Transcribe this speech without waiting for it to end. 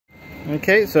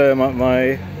Okay, so it must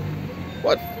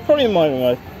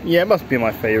be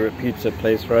my favorite pizza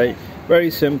place, right? Very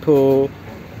simple,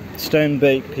 stone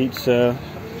baked pizza.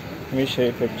 Let me show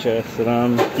you a picture.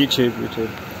 YouTube.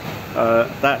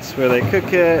 That's where they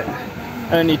cook it.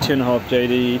 Only 2.5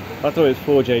 JD. I thought it was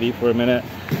 4 JD for a minute,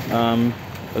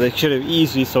 but they should have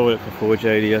easily sold it for 4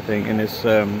 JD, I think. And it's,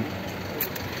 I'm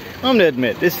gonna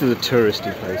admit, this is a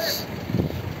touristy place.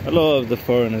 A lot of the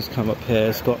foreigners come up here.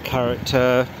 It's got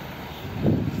character,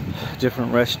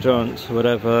 different restaurants,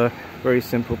 whatever. Very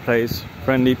simple place,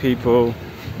 friendly people.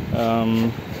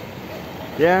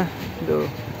 Yeah,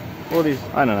 all these,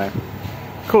 I don't know.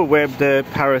 Cool Webdeh,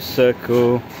 Paris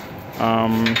Circle.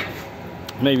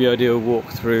 Maybe I'll do a walk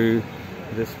through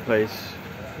this place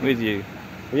with you.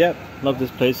 But yep, love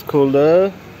this place called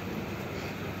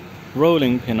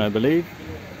Rolling Pin, I believe.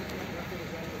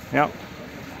 Yep.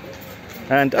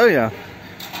 And oh yeah,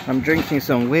 I'm drinking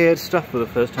some weird stuff for the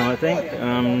first time, I think.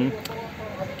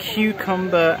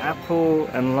 Cucumber, apple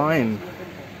and lime.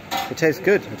 It tastes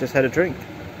good. I just had a drink.